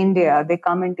around India, they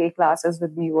come and take classes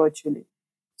with me virtually.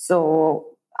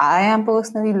 So I am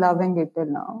personally loving it till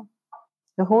now.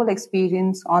 The whole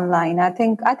experience online, I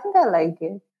think I like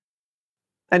it.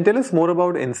 And tell us more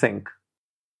about InSync.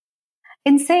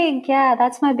 In sync, yeah,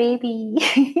 that's my baby.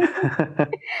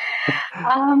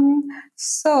 um,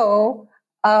 so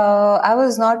I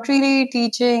was not really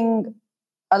teaching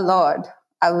a lot.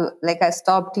 I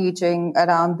stopped teaching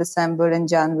around December and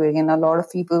January, and a lot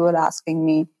of people were asking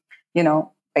me,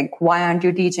 like, why aren't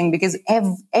you teaching? Because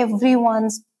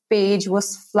everyone's page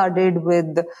was flooded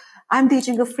with, I'm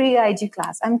teaching a free IG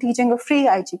class. I'm teaching a free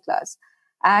IG class.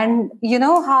 And you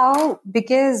know how,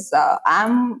 because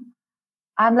I'm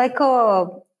like a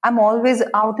I'm always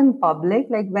out in public.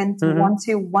 Like when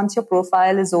Mm-hmm. once your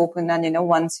profile is open, and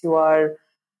once you are,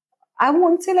 I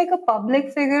won't say like a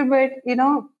public figure, but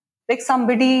like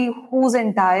somebody whose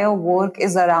entire work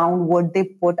is around what they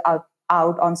put out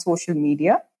on social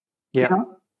media. You Yeah.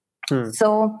 know, Hmm.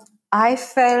 so I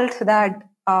felt that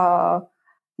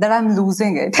I'm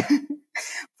losing it,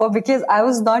 because I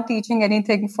was not teaching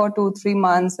anything for 2-3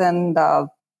 months, and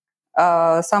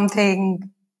something,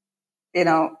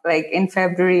 like in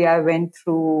February, I went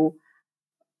through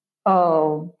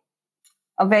uh,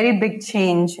 a very big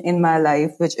change in my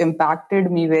life, which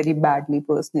impacted me very badly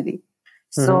personally.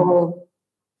 Mm-hmm. So,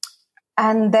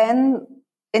 and then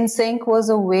InSync was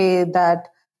a way that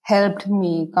helped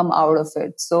me come out of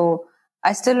it. So,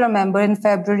 I still remember in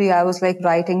February, I was like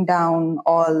writing down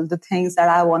all the things that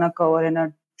I want to cover in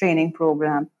a training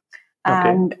program. Okay.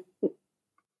 And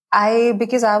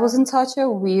because I was in such a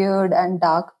weird and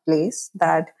dark place,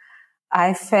 that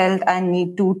I felt I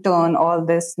need to turn all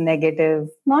this negative,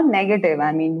 not negative,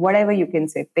 I mean, whatever you can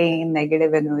say, pain,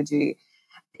 negative energy,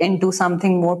 into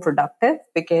something more productive,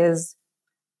 because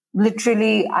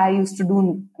literally I used to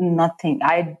do nothing.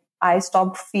 I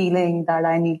stopped feeling that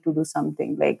I need to do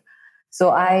something. So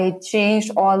I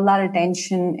changed all that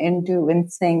attention into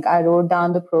InSync. I wrote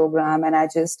down the program and I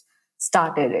just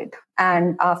started it.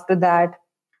 And after that,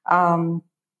 um,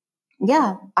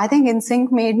 yeah, I think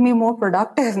InSync made me more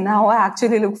productive. Now I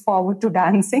actually look forward to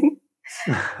dancing.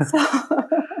 So,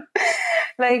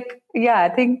 yeah, I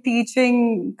think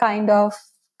teaching kind of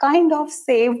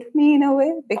saved me in a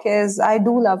way, because I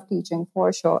do love teaching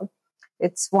for sure.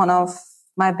 It's one of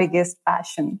my biggest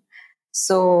passion.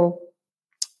 So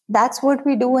that's what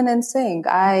we do in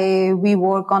NSYNC. We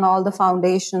work on all the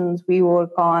foundations. We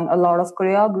work on a lot of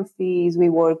choreographies. We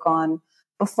work on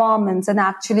performance and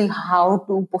actually how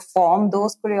to perform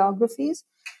those choreographies.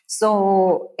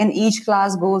 So in each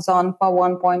class goes on for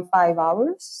 1.5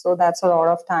 hours. So that's a lot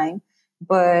of time.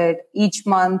 But each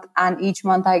month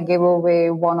I give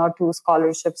away one or two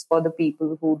scholarships for the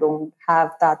people who don't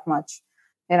have that much,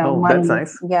 Oh, that's money.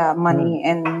 nice. Yeah, Hmm. money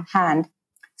in hand.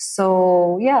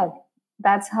 So yeah,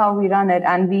 that's how we run it,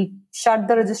 and we shut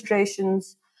the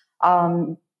registrations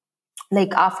um,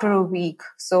 like after a week.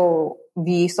 So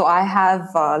I have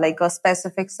like a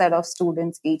specific set of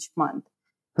students each month.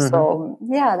 Mm-hmm. So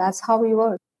yeah, that's how we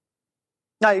work.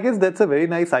 Yeah, I guess that's a very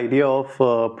nice idea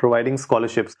of providing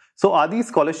scholarships. So, are these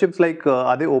scholarships like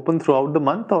are they open throughout the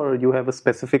month, or you have a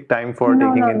specific time for No,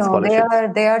 taking no, in no. They scholarships?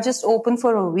 are they are just open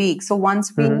for a week. So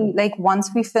Mm-hmm.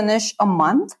 once we finish a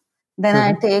month, then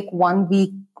I Mm-hmm. take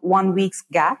 1 week's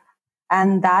gap,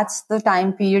 and that's the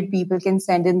time period people can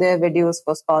send in their videos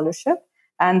for scholarship,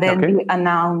 and then Okay. we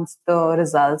announce the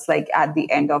results like at the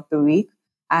end of the week,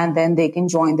 and then they can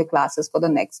join the classes for the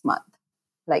next month,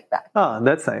 like that. Ah,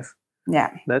 that's nice.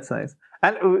 Yeah. That's nice.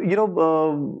 And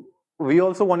we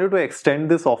also wanted to extend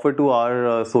this offer to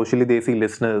our socially desi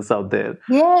listeners out there.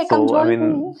 Yeah, come So, I join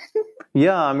mean, me.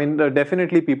 yeah, I mean,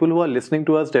 definitely people who are listening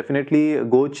to us, definitely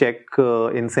go check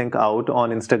InSync out on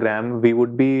Instagram. We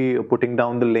would be putting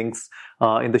down the links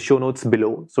in the show notes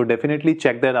below. So definitely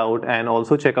check that out, and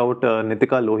also check out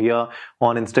Nitika Lohia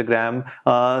on Instagram.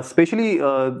 Especially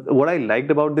what I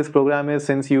liked about this program is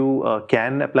since you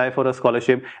can apply for a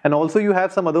scholarship, and also you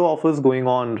have some other offers going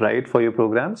on, right, for your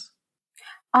programs?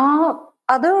 Uh,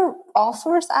 Other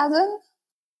offers as in?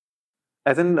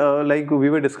 As in, like we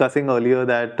were discussing earlier,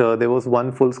 that there was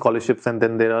one full scholarships, and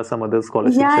then there are some other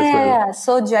scholarships Yeah, as yeah, well. yeah.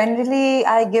 So generally,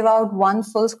 I give out one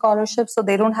full scholarship, so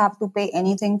they don't have to pay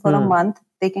anything for a Hmm. month.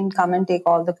 They can come and take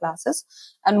all the classes.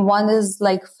 And one is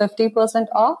like 50%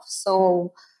 off,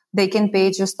 so they can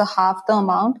pay just the half the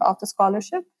amount of the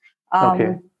scholarship, Okay.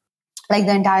 um, like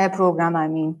the entire program, I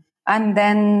mean. And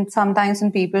then sometimes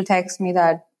when people text me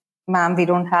that, ma'am, we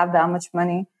don't have that much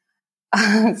money.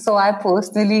 So I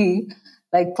personally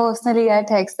Like personally, I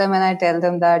text them and I tell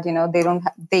them that,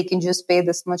 they can just pay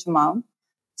this much amount.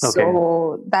 Okay.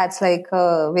 So that's like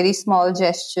a very small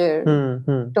gesture,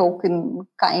 Hmm. token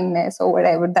kindness or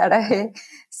whatever that I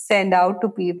send out to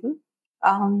people.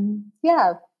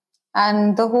 Yeah.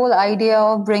 And the whole idea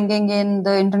of bringing in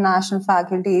the international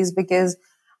faculties, because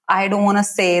I don't want to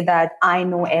say that I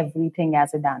know everything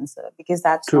as a dancer, because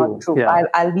that's not True. true. Yeah.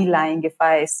 I'll be lying if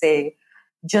I say,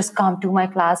 just come to my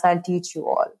class, I'll teach you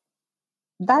all.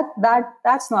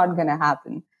 That's not going to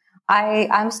happen.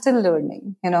 I'm still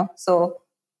learning, so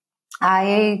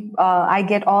I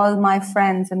get all my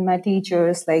friends and my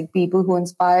teachers, like people who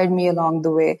inspired me along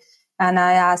the way, and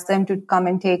I ask them to come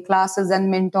and take classes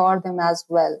and mentor them as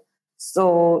well.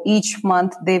 So each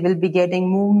month they will be getting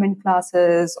movement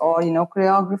classes, or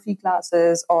choreography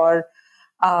classes, or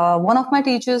one of my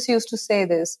teachers used to say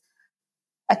this: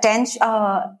 attention,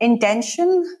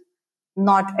 intention,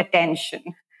 not attention.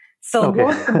 So Okay.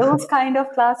 those kind of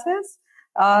classes.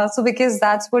 So because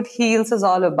that's what heals is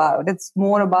all about. It's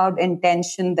more about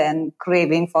intention than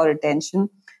craving for attention.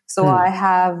 So I Hmm.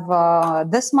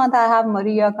 have this month I have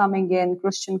Maria coming in,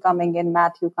 Christian coming in,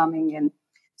 Matthew coming in.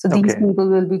 So these Okay. people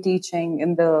will be teaching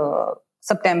in the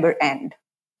September end,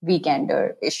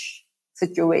 weekender ish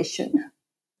situation.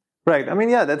 Right. I mean,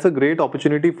 yeah, that's a great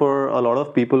opportunity for a lot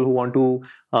of people who want to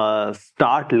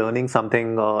start learning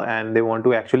something and they want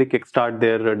to actually kickstart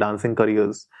their dancing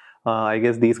careers. I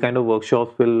guess these kind of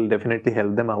workshops will definitely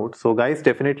help them out. So, guys,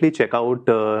 definitely check out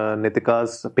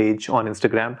Nitika's page on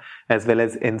Instagram as well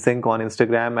as InSync on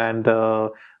Instagram,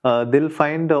 and they'll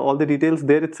find all the details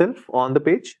there itself on the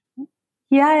page.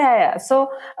 Yeah. So,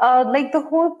 like the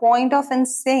whole point of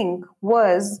NSYNC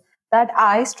was that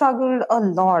I struggled a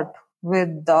lot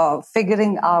with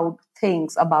figuring out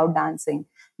things about dancing,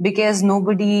 because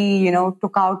nobody,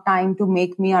 took out time to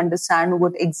make me understand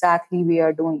what exactly we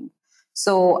are doing.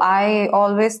 So I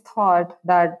always thought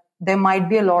that there might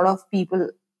be a lot of people,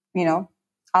 you know,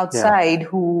 Yeah. outside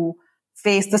who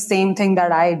face the same thing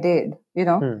that I did.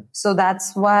 Hmm. So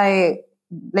that's why,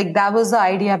 like, that was the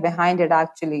idea behind it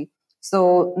actually.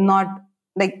 So not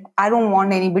like I don't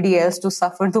want anybody else to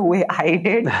suffer the way I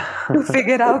did to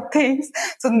figure out things.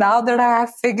 So now that I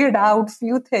have figured out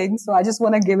few things, so I just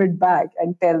want to give it back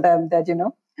and tell them that,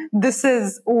 this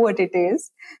is what it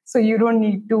is. So you don't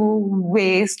need to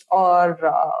waste, or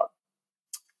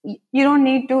you don't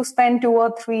need to spend 2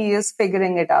 or 3 years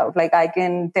figuring it out. Like I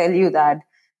can tell you that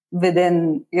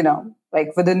within,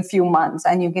 like within few months,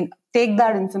 and you can take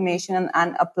that information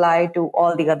and apply to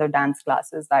all the other dance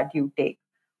classes that you take,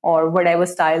 or whatever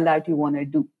style that you want to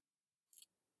do.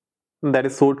 That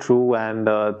is so true, and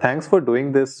thanks for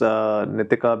doing this,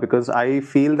 Nitika, because I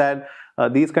feel that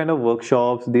these kind of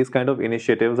workshops, these kind of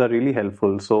initiatives are really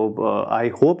helpful. So I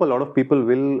hope a lot of people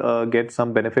will get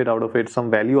some benefit out of it,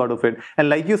 some value out of it. And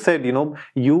like you said,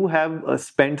 you have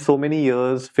spent so many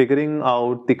years figuring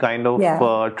out the kind of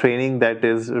Yeah, training that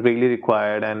is really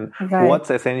required and right. what's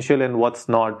essential and what's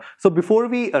not. So before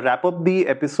we wrap up the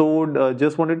episode,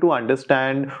 just wanted to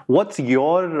understand what's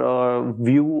your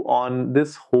view on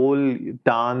this whole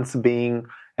dance being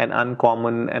an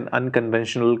uncommon and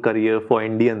unconventional career for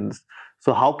Indians.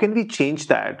 So how can we change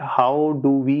that? How do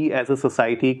we as a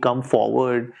society come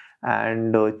forward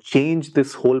and change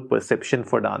this whole perception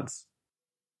for dance?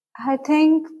 I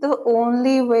think the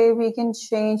only way we can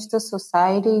change the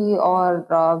society, or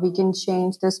we can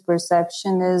change this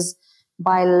perception, is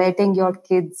by letting your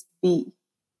kids be.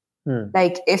 Hmm.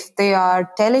 Like if they are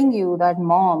telling you that,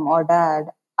 mom or dad,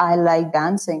 I like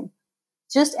dancing,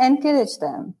 just encourage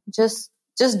them. Just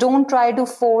don't try to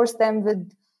force them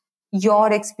with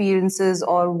your experiences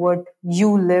or what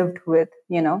you lived with,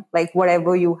 like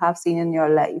whatever you have seen in your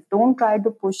life. Don't try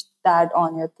to push that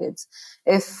on your kids.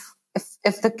 If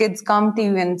the kids come to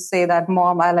you and say that,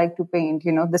 mom, I like to paint,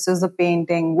 this is the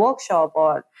painting workshop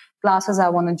or classes I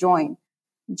want to join,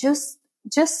 just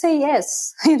just say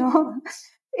yes.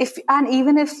 If, and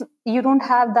even if you don't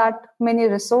have that many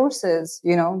resources,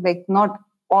 like not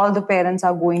all the parents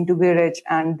are going to be rich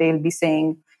and they'll be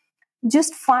saying,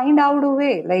 just find out a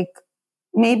way. Like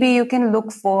maybe you can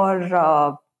look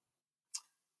for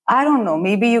I don't know,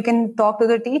 maybe you can talk to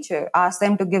the teacher, ask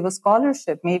them to give a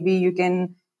scholarship. Maybe you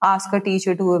can ask a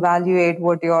teacher to evaluate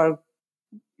what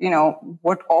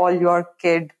all your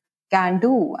kid can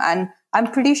do. And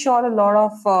I'm pretty sure a lot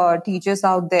of teachers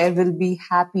out there will be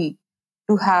happy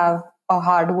to have a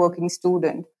hardworking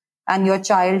student, and your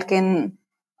child can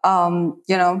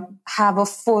have a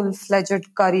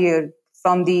full-fledged career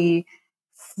from the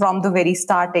very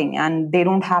starting, and they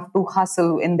don't have to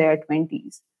hustle in their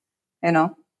 20s you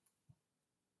know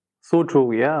So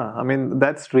true. Yeah. I mean,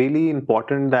 that's really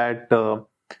important that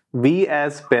we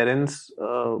as parents,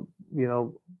 we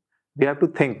have to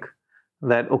think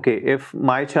that, okay, if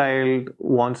my child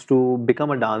wants to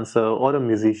become a dancer or a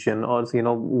musician or,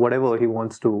 whatever he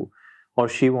wants to or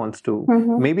she wants to,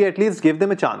 Mm-hmm. maybe at least give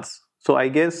them a chance. So I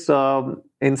guess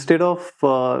instead of,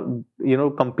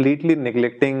 completely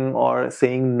neglecting or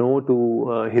saying no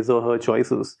to his or her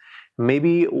choices,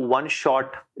 maybe one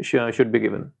shot should be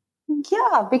given.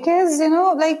 Yeah, because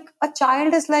like a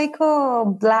child is like a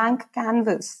blank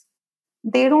canvas.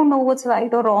 They don't know what's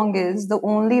right or wrong is. The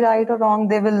only right or wrong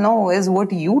they will know is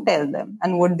what you tell them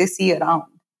and what they see around.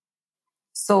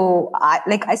 So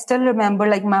I still remember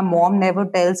like my mom never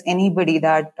tells anybody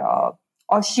that,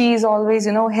 or she's always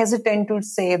hesitant to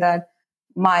say that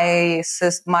my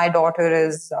daughter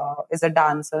is a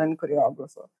dancer and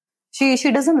choreographer.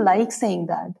 She doesn't like saying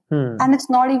that, Hmm. and it's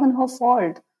not even her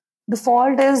fault. The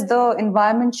fault is the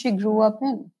environment she grew up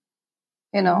in.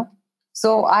 You know,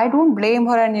 so I don't blame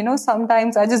her, and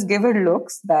sometimes I just give her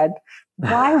looks that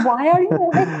why are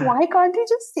you like why can't you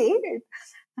just say it?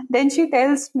 And then she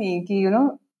tells me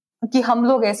कि हम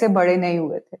लोग ऐसे बड़े नहीं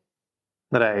हुए थे.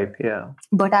 Right. Yeah.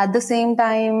 But at the same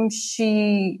time,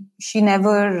 she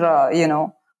never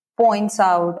points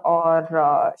out,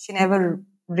 or she never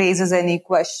raises any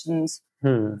questions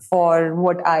Hmm. for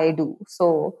what I do.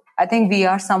 So I think we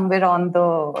are somewhere on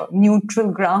the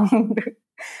neutral ground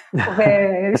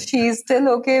where she's still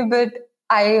okay, but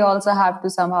I also have to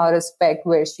somehow respect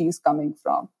where she's coming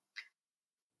from.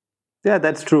 Yeah,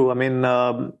 that's true. I mean,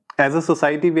 as a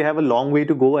society, we have a long way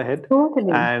to go ahead.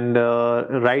 Totally. And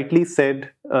rightly said,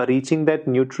 reaching that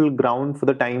neutral ground for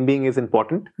the time being is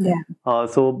important. Yeah.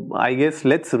 So I guess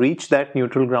let's reach that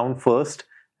neutral ground first,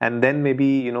 and then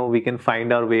maybe, we can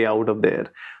find our way out of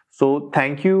there. So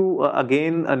thank you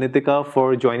again, Nitika,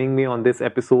 for joining me on this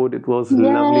episode. It was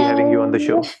lovely having you on the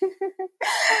show.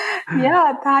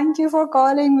 Yeah, thank you for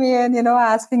calling me and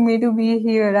asking me to be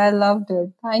here. I loved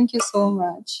it. Thank you so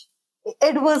much.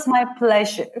 It was my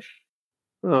pleasure.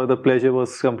 The pleasure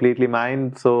was completely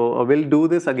mine. So we'll do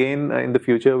this again in the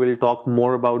future. We'll talk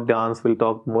more about dance. We'll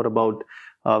talk more about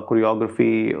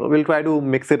choreography. We'll try to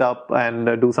mix it up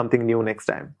and do something new next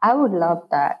time. I would love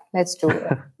that. Let's do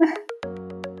it.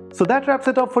 So that wraps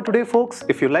it up for today, folks.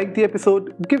 If you liked the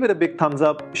episode, give it a big thumbs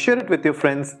up, share it with your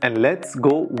friends, and let's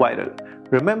go viral.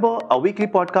 Remember, our weekly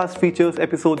podcast features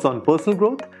episodes on personal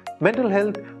growth, mental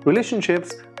health,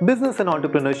 relationships, business and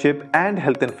entrepreneurship, and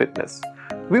health and fitness.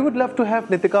 We would love to have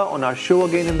Nitika on our show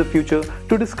again in the future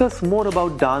to discuss more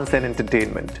about dance and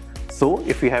entertainment. So,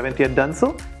 if you haven't yet done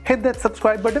so, hit that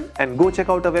subscribe button and go check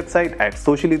out our website at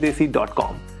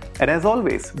sociallydesi.com. And as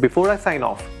always, before I sign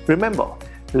off, remember,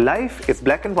 life is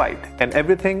black and white and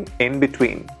everything in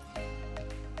between.